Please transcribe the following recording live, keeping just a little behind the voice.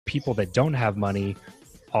people that don't have money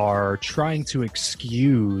are trying to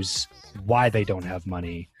excuse why they don't have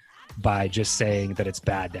money by just saying that it's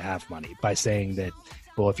bad to have money, by saying that,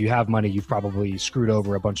 well, if you have money, you've probably screwed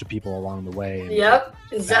over a bunch of people along the way. And Yep,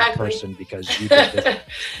 you're a exactly. bad person because you did this,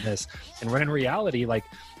 and this. And when in reality, like,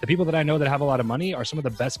 the people that I know that have a lot of money are some of the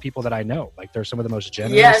best people that I know. Like, they're some of the most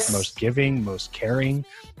generous, Yes. most giving, most caring.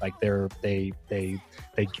 Like, they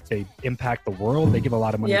impact the world. They give a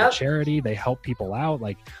lot of money to charity. They help people out.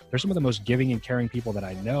 Like, they're some of the most giving and caring people that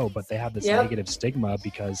I know, but they have this negative stigma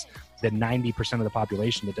because the 90% of the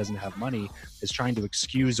population that doesn't have money is trying to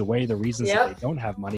excuse away the reasons that they don't have money.